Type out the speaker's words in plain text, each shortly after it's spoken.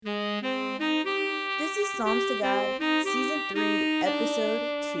Psalms to God, Season 3,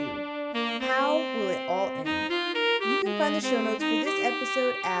 Episode 2. How will it all end? You can find the show notes for this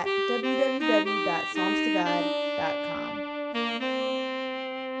episode at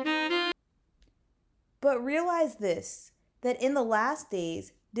www.psalmstogod.com. But realize this, that in the last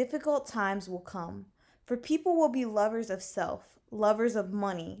days, difficult times will come. For people will be lovers of self, lovers of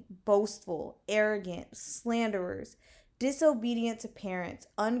money, boastful, arrogant, slanderers, disobedient to parents,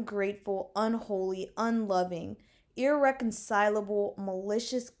 ungrateful, unholy, unloving, irreconcilable,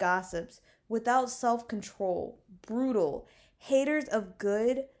 malicious gossips, without self control, brutal, haters of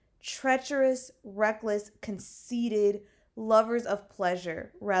good, treacherous, reckless, conceited, lovers of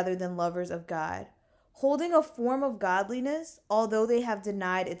pleasure rather than lovers of God, holding a form of godliness, although they have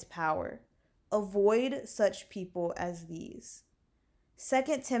denied its power. Avoid such people as these. 2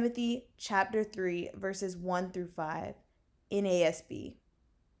 Timothy chapter 3 verses 1 through 5, NASB.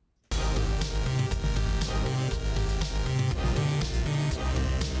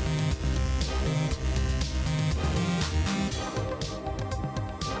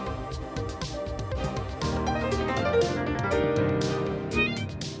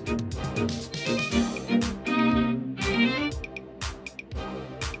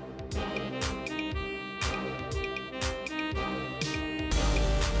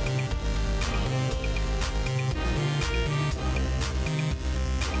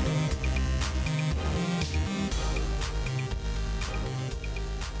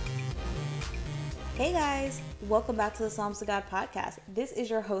 Hey guys, welcome back to the Psalms to God podcast. This is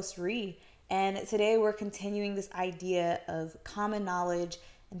your host Ree, and today we're continuing this idea of common knowledge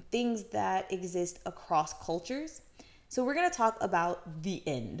and things that exist across cultures. So we're going to talk about the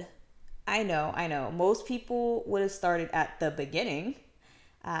end. I know. Most people would have started at the beginning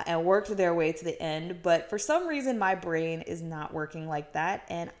and worked their way to the end, but for some reason my brain is not working like that,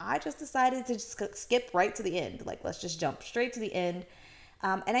 and I just decided to just skip right to the end. Like, let's just jump straight to the end.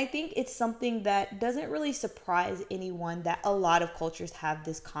 And I think it's something that doesn't really surprise anyone that a lot of cultures have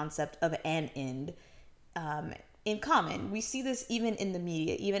this concept of an end in common. We see this even in the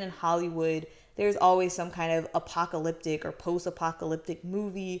media, even in Hollywood. There's always some kind of apocalyptic or post-apocalyptic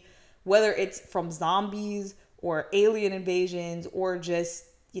movie, whether it's from zombies or alien invasions or just,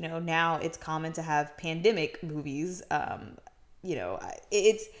 now it's common to have pandemic movies.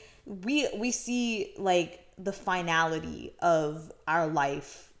 It's we see like the finality of our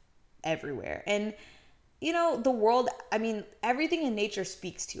life everywhere. And the world, everything in nature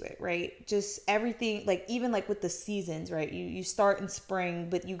speaks to it, right? Just everything, like even like with the seasons, right? You start in spring,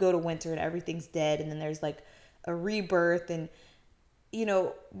 but you go to winter and everything's dead, and then there's like a rebirth, and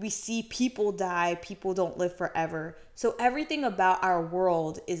we see people die, people don't live forever. So everything about our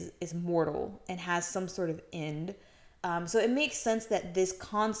world is mortal and has some sort of end. So it makes sense that this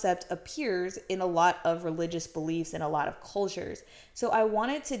concept appears in a lot of religious beliefs and a lot of cultures. So I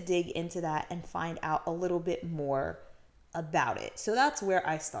wanted to dig into that and find out a little bit more about it. So that's where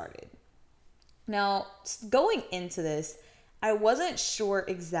I started. Now, going into this, I wasn't sure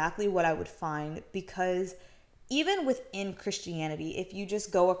exactly what I would find, because even within Christianity, if you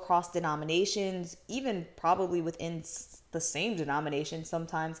just go across denominations, even probably within the same denomination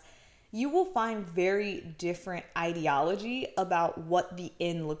sometimes, you will find very different ideology about what the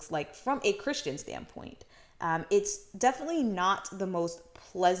end looks like from a Christian standpoint. It's definitely not the most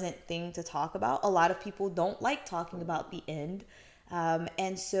pleasant thing to talk about. A lot of people don't like talking about the end.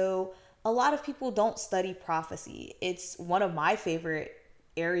 And so a lot of people don't study prophecy. It's one of my favorite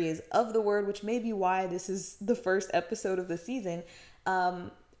areas of the word, which may be why this is the first episode of the season,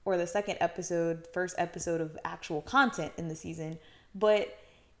 or the first episode of actual content in the season. But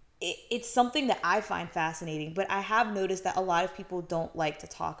it's something that I find fascinating, but I have noticed that a lot of people don't like to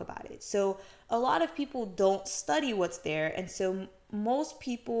talk about it. So a lot of people don't study what's there. And so most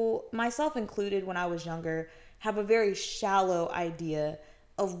people, myself included when I was younger, have a very shallow idea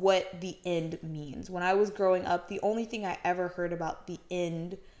of what the end means. When I was growing up, the only thing I ever heard about the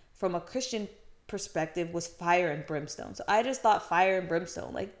end from a Christian perspective was fire and brimstone. So I just thought fire and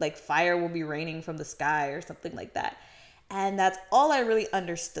brimstone, like fire will be raining from the sky or something like that. And that's all I really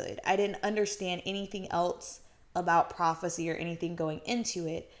understood. I didn't understand anything else about prophecy or anything going into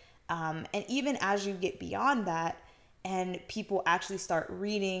it. And even as you get beyond that and people actually start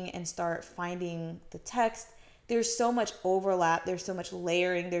reading and start finding the text, there's so much overlap, there's so much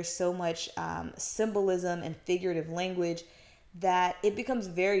layering, there's so much symbolism and figurative language that it becomes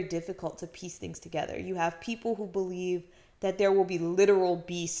very difficult to piece things together. You have people who believe that there will be literal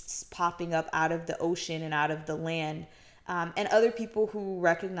beasts popping up out of the ocean and out of the land, and other people who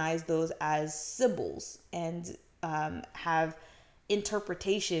recognize those as symbols and have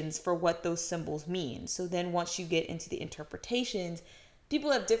interpretations for what those symbols mean. So then once you get into the interpretations,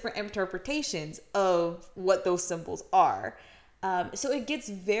 people have different interpretations of what those symbols are. So it gets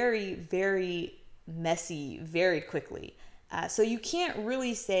very, very messy very quickly. So you can't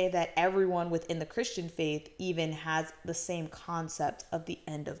really say that everyone within the Christian faith even has the same concept of the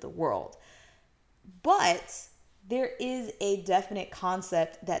end of the world. But there is a definite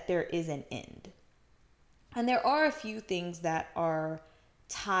concept that there is an end. And there are a few things that are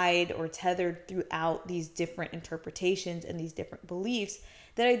tied or tethered throughout these different interpretations and these different beliefs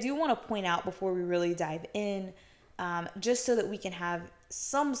that I do want to point out before we really dive in, just so that we can have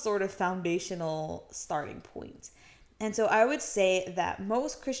some sort of foundational starting point. And so I would say that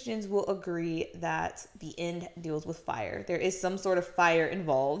most Christians will agree that the end deals with fire. There is some sort of fire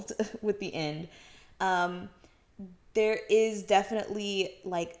involved with the end. There is definitely,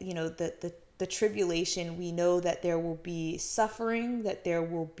 like, the tribulation. We know that there will be suffering, that there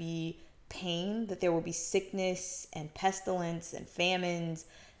will be pain, that there will be sickness and pestilence and famines,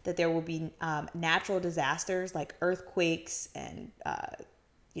 that there will be natural disasters like earthquakes and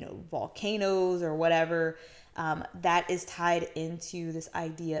volcanoes or whatever. That is tied into this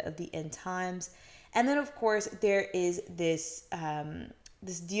idea of the end times. And then, of course, there is this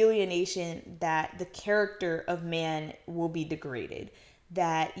delineation that the character of man will be degraded,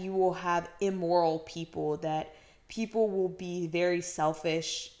 that you will have immoral people, that people will be very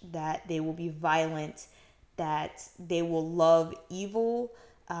selfish, that they will be violent, that they will love evil.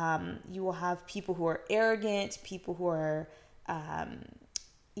 You will have people who are arrogant, people who are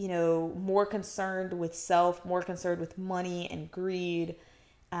more concerned with self, more concerned with money and greed,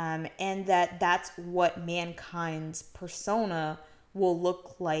 and that's what mankind's persona will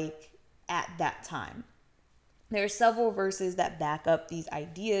look like at that time. There are several verses that back up these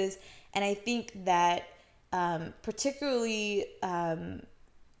ideas, and I think that particularly the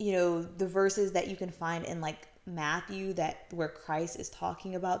verses that you can find in like Matthew, that where Christ is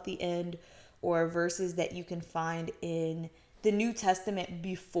talking about the end, or verses that you can find in the New Testament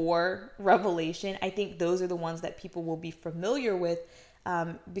before Revelation, I think those are the ones that people will be familiar with,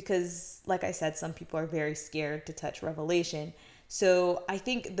 because, like I said, some people are very scared to touch Revelation. So I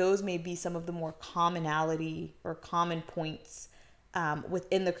think those may be some of the more commonality or common points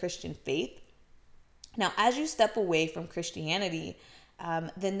within the Christian faith. Now, as you step away from Christianity,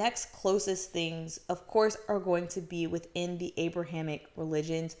 the next closest things, of course, are going to be within the Abrahamic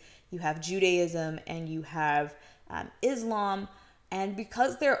religions. You have Judaism and you have Islam. And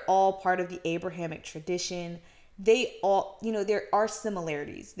because they're all part of the Abrahamic tradition, they all, there are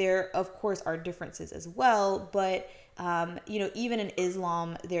similarities. There, of course, are differences as well. But, even in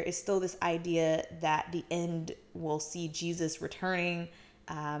Islam, there is still this idea that the end will see Jesus returning.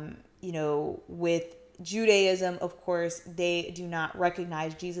 With Judaism, of course, they do not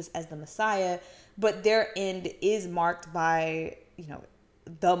recognize Jesus as the Messiah, but their end is marked by,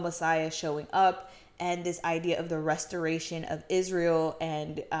 the Messiah showing up, and this idea of the restoration of Israel,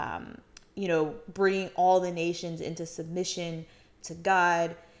 and, bringing all the nations into submission to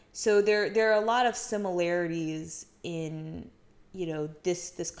God. So there are a lot of similarities in,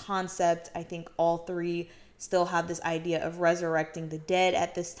 this concept. I think all three still have this idea of resurrecting the dead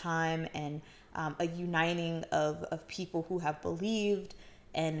at this time, and a uniting of people who have believed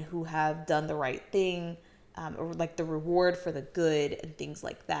and who have done the right thing, or like the reward for the good and things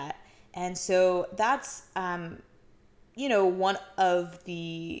like that. And so that's, one of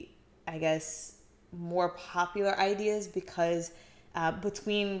the, I guess, more popular ideas, because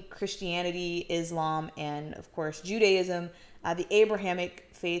between Christianity, Islam, and of course Judaism, the Abrahamic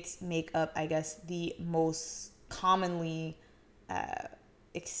faiths make up, I guess, the most commonly, I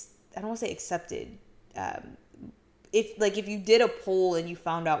don't want to say accepted. If you did a poll and you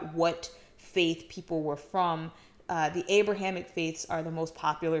found out what faith people were from, the Abrahamic faiths are the most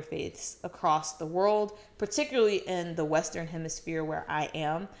popular faiths across the world, particularly in the Western Hemisphere where I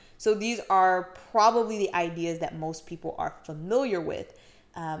am. So these are probably the ideas that most people are familiar with.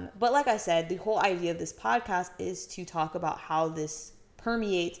 But like I said, the whole idea of this podcast is to talk about how this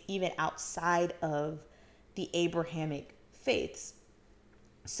permeates even outside of the Abrahamic faiths.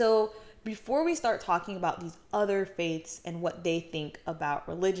 So before we start talking about these other faiths and what they think about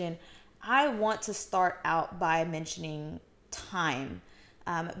religion, I want to start out by mentioning time,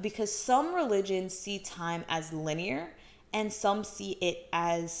 because some religions see time as linear and some see it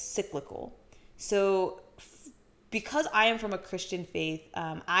as cyclical. So because I am from a Christian faith,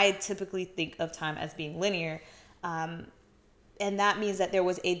 I typically think of time as being linear. And that means that there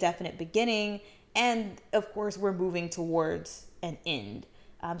was a definite beginning, and of course we're moving towards an end.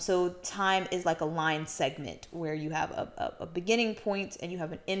 So time is like a line segment where you have a beginning point and you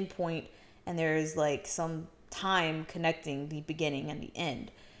have an end point, and there is like some time connecting the beginning and the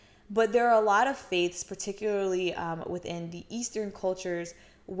end. But there are a lot of faiths, particularly within the Eastern cultures,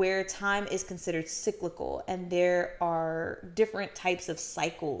 where time is considered cyclical, and there are different types of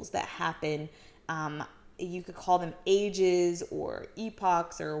cycles that happen. You could call them ages or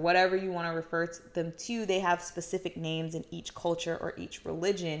epochs or whatever you want to refer to them to. They have specific names in each culture or each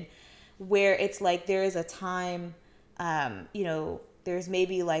religion, where it's like there is a time, there's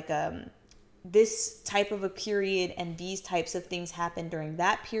maybe like this type of a period and these types of things happen during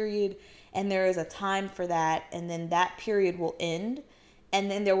that period, and there is a time for that, and then that period will end,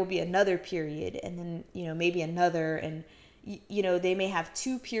 and then there will be another period, and then maybe another, and they may have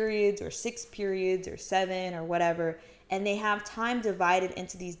 2 periods or 6 periods or 7 or whatever, and they have time divided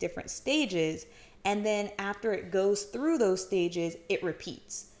into these different stages, and then after it goes through those stages, it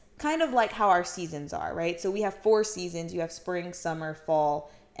repeats, kind of like how our seasons are, right? So we have 4 seasons. You have spring, summer,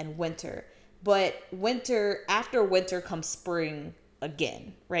 fall, and winter. But after winter comes spring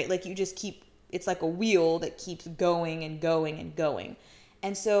again, right? Like you just keep, it's like a wheel that keeps going and going and going.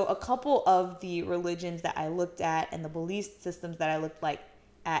 And so a couple of the religions that I looked at and the belief systems that I looked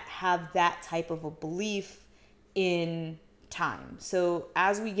at have that type of a belief in time. So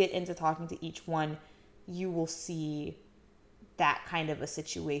as we get into talking to each one, you will see that kind of a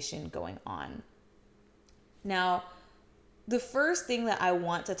situation going on. Now, the first thing that I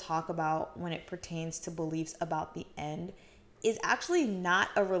want to talk about when it pertains to beliefs about the end is actually not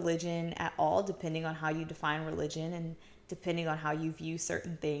a religion at all, depending on how you define religion and depending on how you view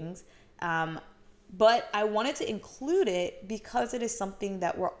certain things. But I wanted to include it because it is something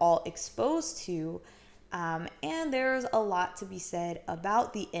that we're all exposed to. And there's a lot to be said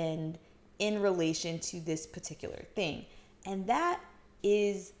about the end in relation to this particular thing. And that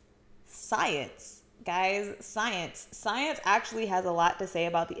is science. Guys, science actually has a lot to say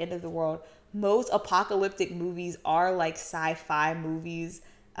about the end of the world. Most apocalyptic movies are like sci-fi movies,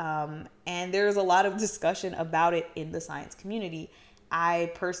 and there's a lot of discussion about it in the science community.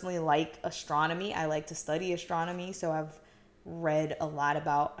 I personally like astronomy. I like to study astronomy, so I've read a lot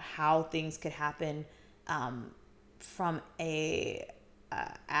about how things could happen from a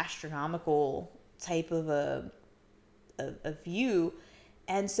astronomical type of a view.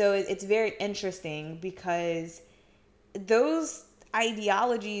 And so it's very interesting because those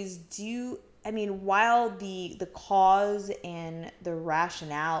ideologies while the cause and the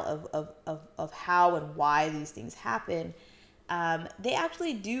rationale of how and why these things happen, they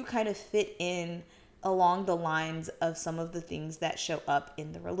actually do kind of fit in along the lines of some of the things that show up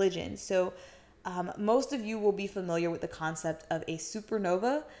in the religion. So most of you will be familiar with the concept of a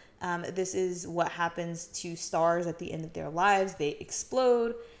supernova. This is what happens to stars at the end of their lives. They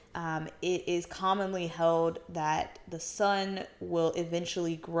explode. It is commonly held that the sun will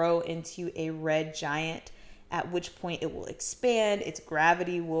eventually grow into a red giant, at which point it will expand. Its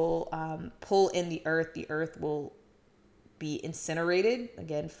gravity will pull in the earth. The earth will be incinerated.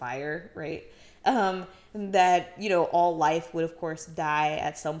 Again, fire, right? That, all life would, of course, die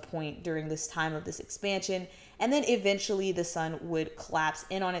at some point during this time of this expansion. And then eventually the sun would collapse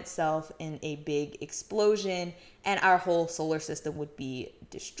in on itself in a big explosion, and our whole solar system would be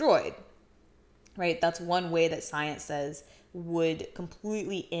destroyed, right? That's one way that science says would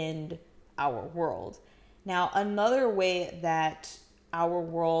completely end our world. Now, another way that our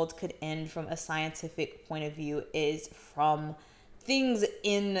world could end from a scientific point of view is from things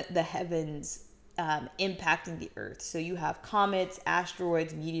in the heavens impacting the earth. So you have comets,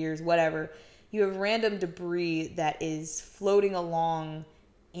 asteroids, meteors, whatever. You have random debris that is floating along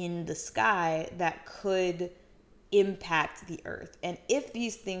in the sky that could impact the earth. And if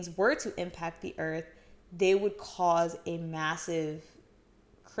these things were to impact the earth, they would cause a massive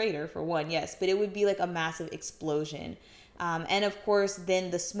crater, for one, yes, but it would be like a massive explosion. And of course, then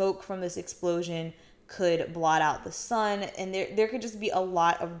the smoke from this explosion could blot out the sun, and there could just be a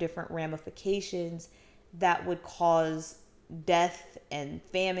lot of different ramifications that would cause death and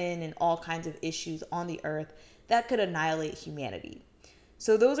famine and all kinds of issues on the earth that could annihilate humanity.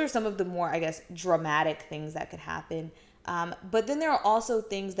 So those are some of the more, I guess, dramatic things that could happen. But then there are also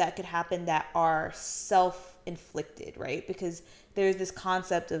things that could happen that are self-inflicted, right? Because there's this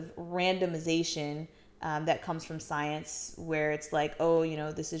concept of randomization that comes from science, where it's like, oh,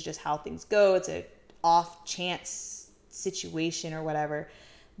 this is just how things go. It's a off chance situation or whatever.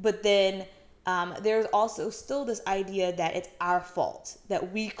 But then there's also still this idea that it's our fault,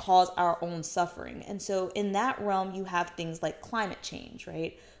 that we cause our own suffering. And so in that realm, you have things like climate change,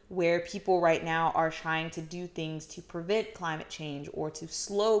 right? where people right now are trying to do things to prevent climate change or to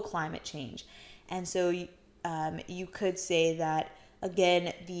slow climate change. And so you could say that,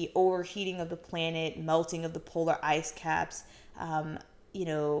 again, the overheating of the planet, melting of the polar ice caps,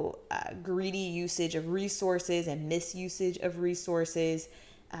 greedy usage of resources and misusage of resources.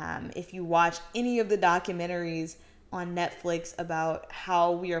 If you watch any of the documentaries on Netflix about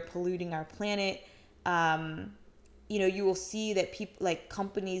how we are polluting our planet, you will see that people, like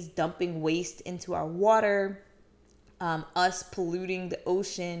companies dumping waste into our water, us polluting the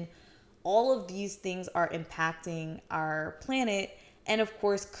ocean. All of these things are impacting our planet and, of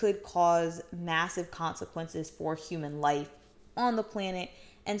course, could cause massive consequences for human life on the planet.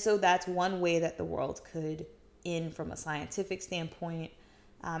 And so that's one way that the world could end from a scientific standpoint.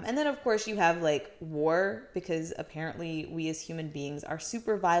 And then, of course, you have like war, because apparently we as human beings are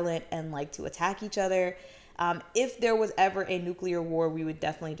super violent and like to attack each other. If there was ever a nuclear war, we would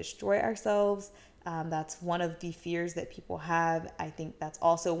definitely destroy ourselves. That's one of the fears that people have. I think that's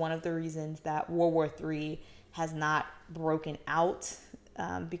also one of the reasons that World War III has not broken out,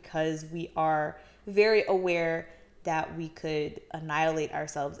 because we are very aware that we could annihilate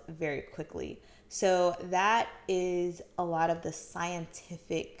ourselves very quickly. So that is a lot of the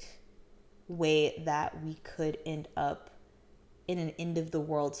scientific way that we could end up in an end of the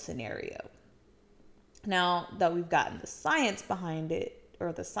world scenario. Now that we've gotten the science behind it,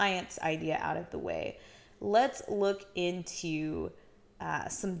 or the science idea out of the way, let's look into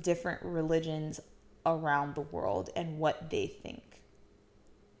some different religions around the world and what they think.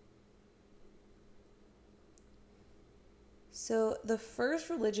 So the first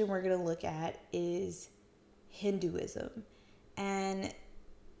religion we're going to look at is Hinduism. And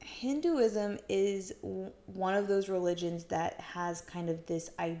Hinduism is one of those religions that has kind of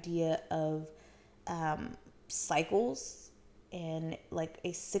this idea of cycles and like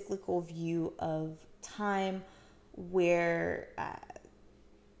a cyclical view of time, where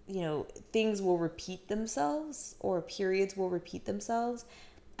things will repeat themselves, or periods will repeat themselves.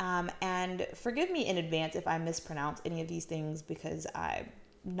 And forgive me in advance if I mispronounce any of these things, because I'm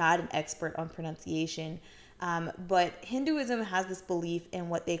not an expert on pronunciation. But Hinduism has this belief in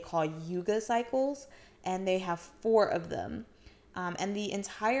what they call yuga cycles, and they have 4 of them. And the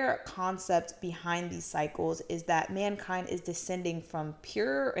entire concept behind these cycles is that mankind is descending from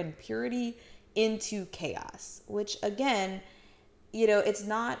pure and purity into chaos, which, again, it's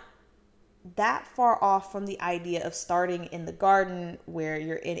not that far off from the idea of starting in the garden, where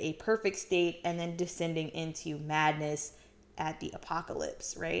you're in a perfect state and then descending into madness at the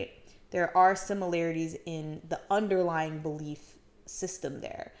apocalypse, right? There are similarities in the underlying belief system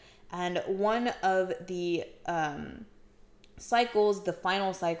there. And one of the cycles, the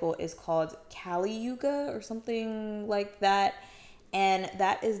final cycle, is called Kali Yuga or something like that. And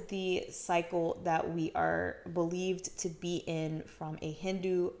that is the cycle that we are believed to be in from a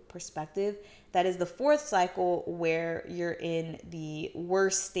Hindu perspective. That is the 4th cycle, where you're in the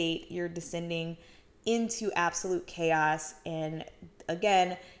worst state, you're descending into absolute chaos, and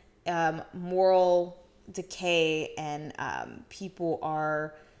again, moral decay, and people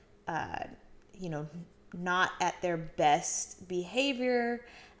are, not at their best behavior.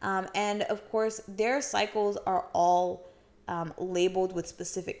 And of course, their cycles are all labeled with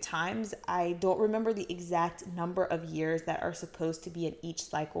specific times. I don't remember the exact number of years that are supposed to be in each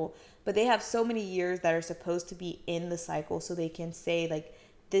cycle, but they have so many years that are supposed to be in the cycle, so they can say like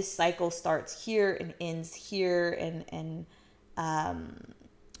this cycle starts here and ends here, and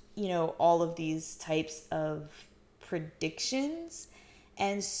all of these types of predictions.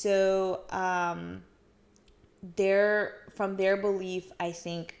 And so from their belief, I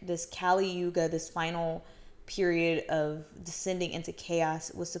think this Kali Yuga, this final period of descending into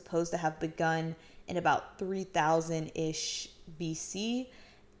chaos, was supposed to have begun in about 3000-ish BC,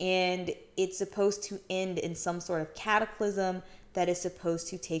 and it's supposed to end in some sort of cataclysm that is supposed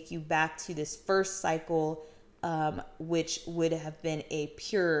to take you back to this first cycle, which would have been a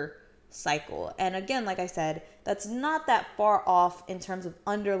pure cycle. And again, like I said, that's not that far off in terms of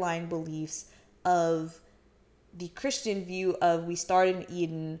underlying beliefs of the Christian view of we start in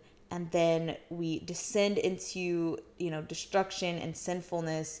Eden and then we descend into, destruction and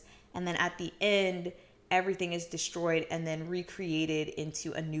sinfulness. And then at the end, everything is destroyed and then recreated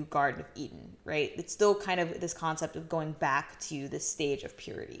into a new Garden of Eden, right? It's still kind of this concept of going back to this stage of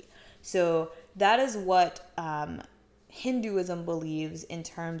purity. So that is what Hinduism believes in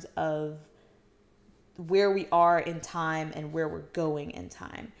terms of where we are in time and where we're going in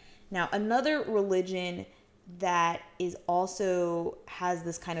time. Now, another religion that is also has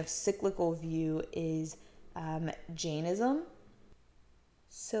this kind of cyclical view is Jainism.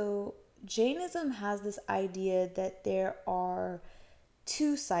 So Jainism has this idea that there are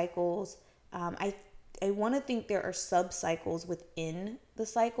two cycles. I want to think there are sub cycles within the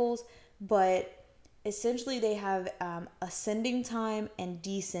cycles, but essentially they have ascending time and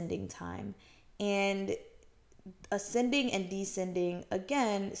descending time. And ascending and descending,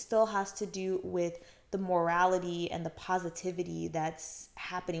 again, still has to do with the morality and the positivity that's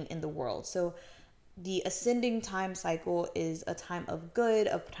happening in the world. So the ascending time cycle is a time of good,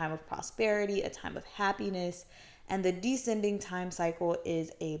 a time of prosperity, a time of happiness. And the descending time cycle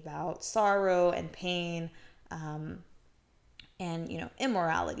is about sorrow and pain, and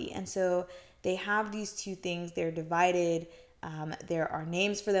immorality. And so they have these two things. They're divided. There are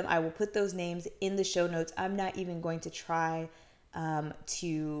names for them. I will put those names in the show notes. I'm not even going to try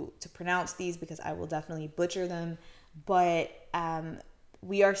to pronounce these because I will definitely butcher them. But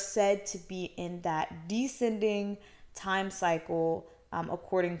we are said to be in that descending time cycle,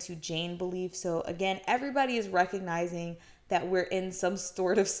 according to Jain belief. So again, everybody is recognizing that we're in some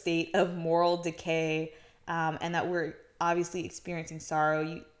sort of state of moral decay, and that we're obviously experiencing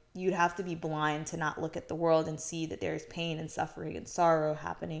sorrow. You'd have to be blind to not look at the world and see that there's pain and suffering and sorrow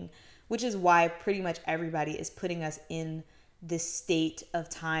happening, which is why pretty much everybody is putting us in this state of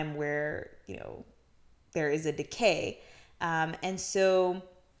time where there is a decay. And so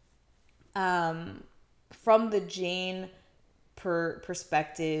from the Jain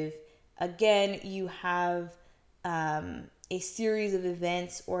perspective, again, you have a series of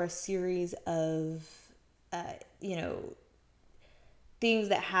events or a series of you know things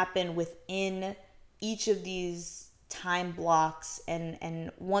that happen within each of these time blocks,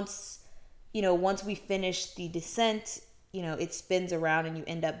 and once we finish the descent, it spins around and you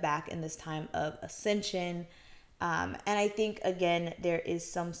end up back in this time of ascension. And I think again there is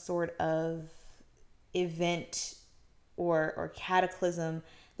some sort of event or cataclysm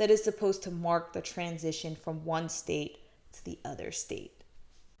that is supposed to mark the transition from one state to the other state.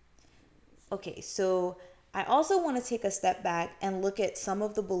 Okay, so I also want to take a step back and look at some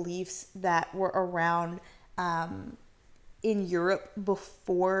of the beliefs that were around in Europe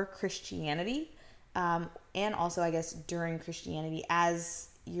before Christianity, and also, I guess, during Christianity, as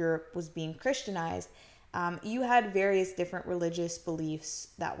Europe was being Christianized. You had various different religious beliefs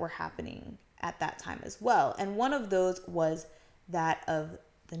that were happening at that time as well. And one of those was that of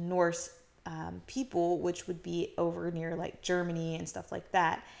the Norse people, which would be over near like Germany and stuff like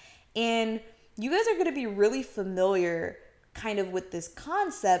that. And you guys are going to be really familiar kind of with this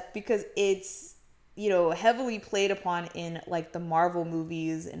concept because it's, heavily played upon in like the Marvel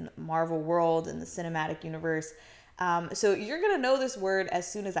movies and Marvel world and the cinematic universe. So you're going to know this word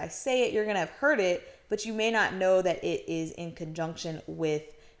as soon as I say it. You're going to have heard it, but you may not know that it is in conjunction with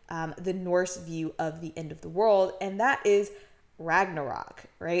the Norse view of the end of the world, and that is Ragnarok,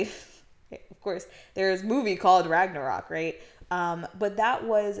 right? Of course, there's a movie called Ragnarok, right? But that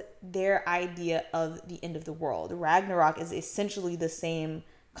was their idea of the end of the world. Ragnarok is essentially the same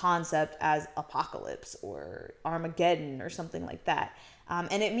concept as apocalypse or Armageddon or something like that.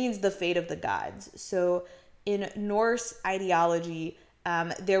 And it means the fate of the gods. So in Norse ideology,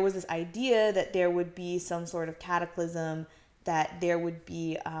 there was this idea that there would be some sort of cataclysm, that there would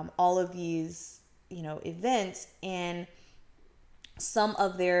be all of these, events, and some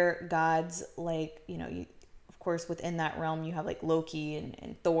of their gods, like, of course, within that realm, you have like Loki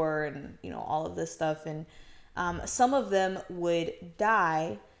and Thor and, all of this stuff. And some of them would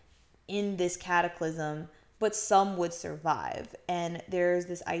die in this cataclysm, but some would survive. And there's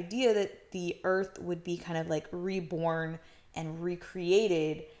this idea that the earth would be kind of like reborn and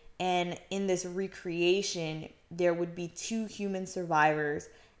recreated. And in this recreation, there would be two human survivors,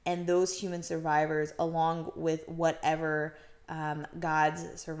 and those human survivors, along with whatever gods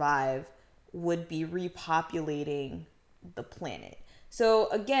survive, would be repopulating the planet. So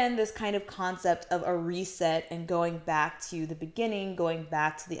again, this kind of concept of a reset and going back to the beginning, going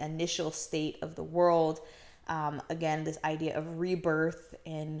back to the initial state of the world. Again, this idea of rebirth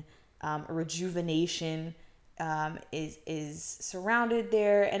and rejuvenation is surrounded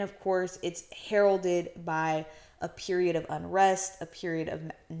there. And of course, it's heralded by a period of unrest, a period of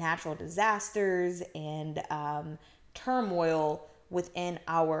natural disasters, and turmoil within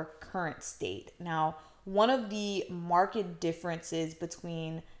our current state. Now, one of the marked differences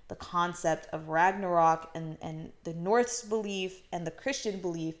between the concept of Ragnarok and the Norse belief and the Christian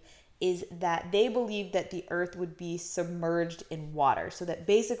belief is that they believe that the earth would be submerged in water. So that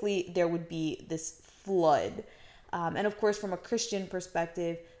basically there would be this flood. And of course, from a Christian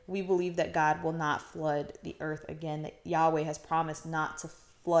perspective, we believe that God will not flood the earth again, that Yahweh has promised not to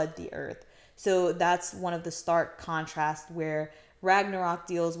flood the earth. So that's one of the stark contrasts where Ragnarok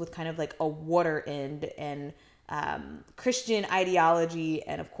deals with kind of like a water end, and Christian ideology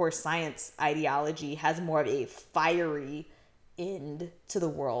and of course science ideology has more of a fiery end to the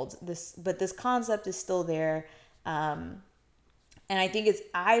world. This concept is still there. And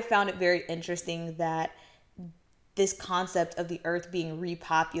I found it very interesting that this concept of the earth being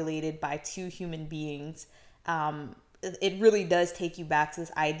repopulated by two human beings, it really does take you back to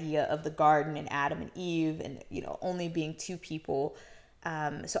this idea of the garden and Adam and Eve, and only being two people.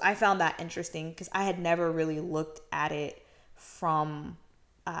 So I found that interesting because I had never really looked at it from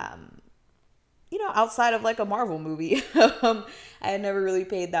outside of like a Marvel movie. I had never really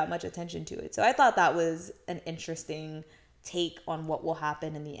paid that much attention to it. So I thought that was an interesting take on what will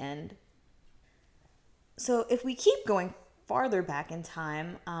happen in the end. So if we keep going farther back in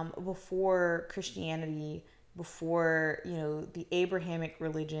time, before Christianity, before the Abrahamic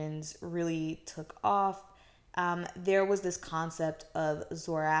religions really took off, there was this concept of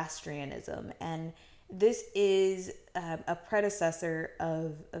Zoroastrianism, and this is a predecessor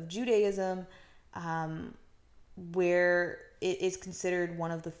of Judaism, where it is considered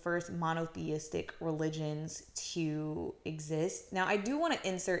one of the first monotheistic religions to exist. Now, I do want to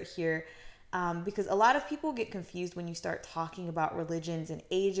insert here, because a lot of people get confused when you start talking about religions and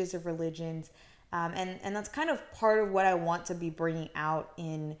ages of religions. And that's kind of part of what I want to be bringing out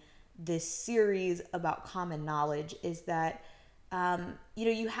in this series about common knowledge, is that,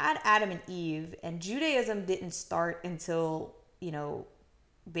 you had Adam and Eve, and Judaism didn't start until,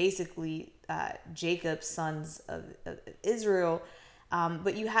 basically Jacob's sons of Israel.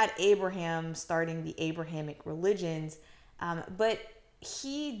 But you had Abraham starting the Abrahamic religions. But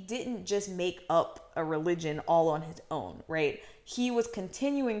he didn't just make up a religion all on his own, right? He was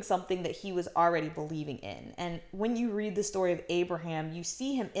continuing something that he was already believing in. And when you read the story of Abraham, you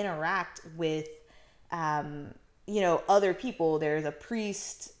see him interact with, other people. There's a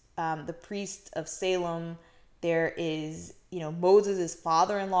priest, the priest of Salem. There is, Moses'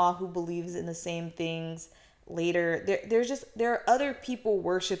 father-in-law who believes in the same things. Later, there are other people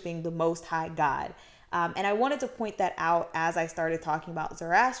worshiping the Most High God. And I wanted to point that out as I started talking about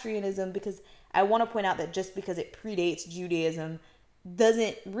Zoroastrianism, because I want to point out that just because it predates Judaism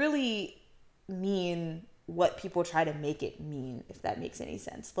doesn't really mean what people try to make it mean, if that makes any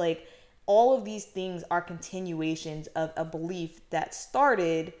sense. Like, all of these things are continuations of a belief that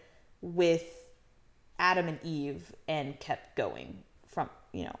started with Adam and Eve and kept going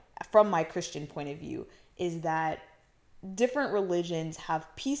from my Christian point of view, is that different religions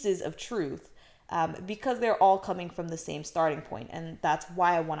have pieces of truth, because they're all coming from the same starting point. And that's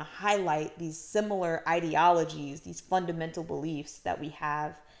why I want to highlight these similar ideologies, these fundamental beliefs that we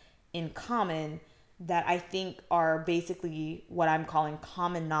have in common, that I think are basically what I'm calling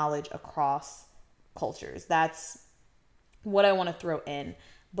common knowledge across cultures. That's what I want to throw in.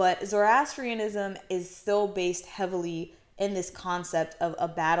 But Zoroastrianism is still based heavily in this concept of a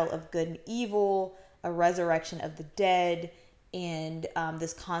battle of good and evil, a resurrection of the dead, and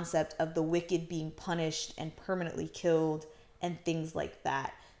this concept of the wicked being punished and permanently killed and things like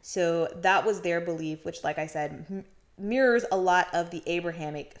that. So that was their belief, which, like I said, mirrors a lot of the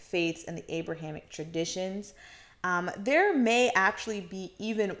Abrahamic faiths and the Abrahamic traditions. There may actually be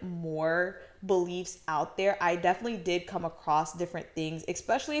even more beliefs out there. I definitely did come across different things,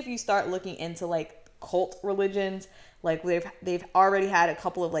 especially if you start looking into like cult religions. Like they've already had a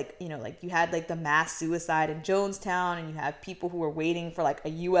couple of like you had like the mass suicide in Jonestown, and you have people who are waiting for like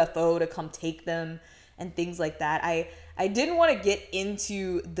a UFO to come take them and things like that. I didn't want to get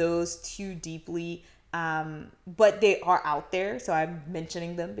into those too deeply, but they are out there, so I'm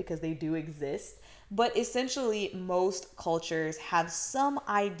mentioning them because they do exist. But essentially, most cultures have some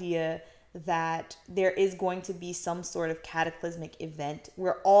idea that there is going to be some sort of cataclysmic event.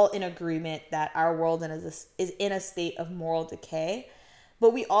 We're all in agreement that our world is in a state of moral decay.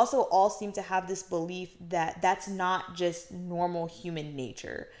 But we also all seem to have this belief that that's not just normal human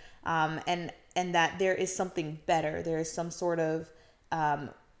nature, and that there is something better. There is some sort of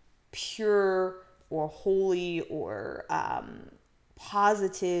pure or holy or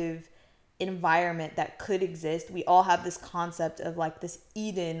positive environment that could exist. We all have this concept of like this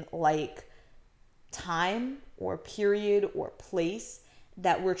Eden-like time or period or place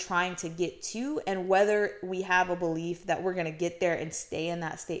that we're trying to get to, and whether we have a belief that we're going to get there and stay in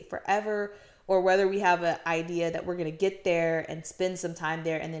that state forever, or whether we have an idea that we're going to get there and spend some time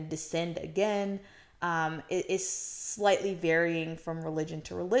there and then descend again, it is slightly varying from religion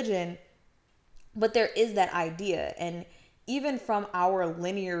to religion. But there is that idea, and even from our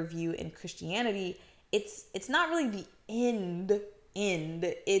linear view in Christianity, it's not really the end.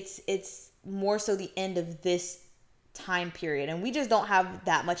 It's more so the end of this time period, and we just don't have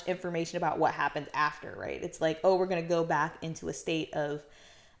that much information about what happens after, right? It's like, oh, we're going to go back into a state of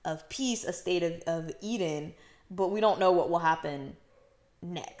peace, a state of Eden, but we don't know what will happen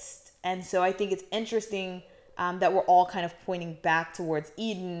next. And so I think it's interesting that we're all kind of pointing back towards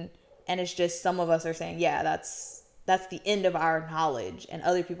Eden, and it's just some of us are saying, yeah, that's the end of our knowledge, and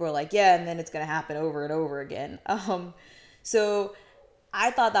other people are like, yeah, and then it's going to happen over and over again. So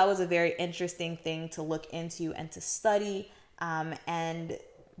I thought that was a very interesting thing to look into and to study, and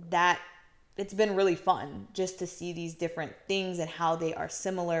that it's been really fun just to see these different things and how they are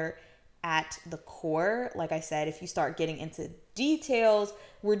similar at the core. Like I said, if you start getting into details,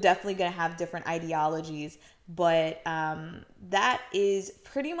 we're definitely going to have different ideologies. But that is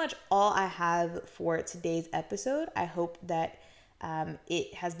pretty much all I have for today's episode. I hope that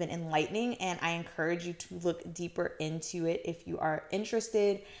it has been enlightening, and I encourage you to look deeper into it if you are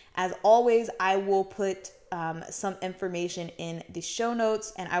interested. As always, I will put some information in the show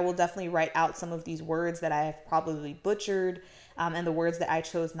notes, and I will definitely write out some of these words that I have probably butchered, and the words that I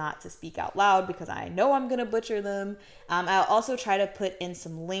chose not to speak out loud because I know I'm going to butcher them. I'll also try to put in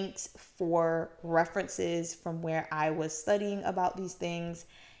some links for references from where I was studying about these things.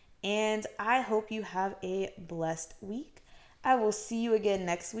 And I hope you have a blessed week. I will see you again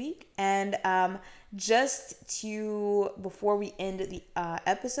next week. And before we end the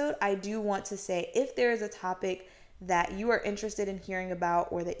episode, I do want to say, if there is a topic that you are interested in hearing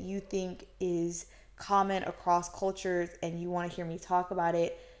about, or that you think is common across cultures and you want to hear me talk about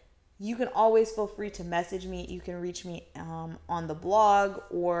it, you can always feel free to message me. You can reach me on the blog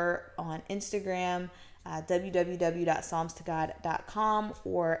or on Instagram, www.psalmstogod.com,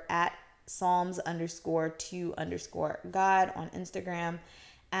 or at Psalms_2_God on Instagram.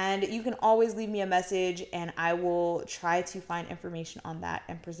 And you can always leave me a message, and I will try to find information on that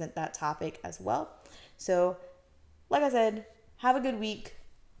and present that topic as well. So, like I said, have a good week.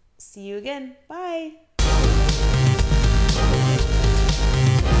 See you again. Bye.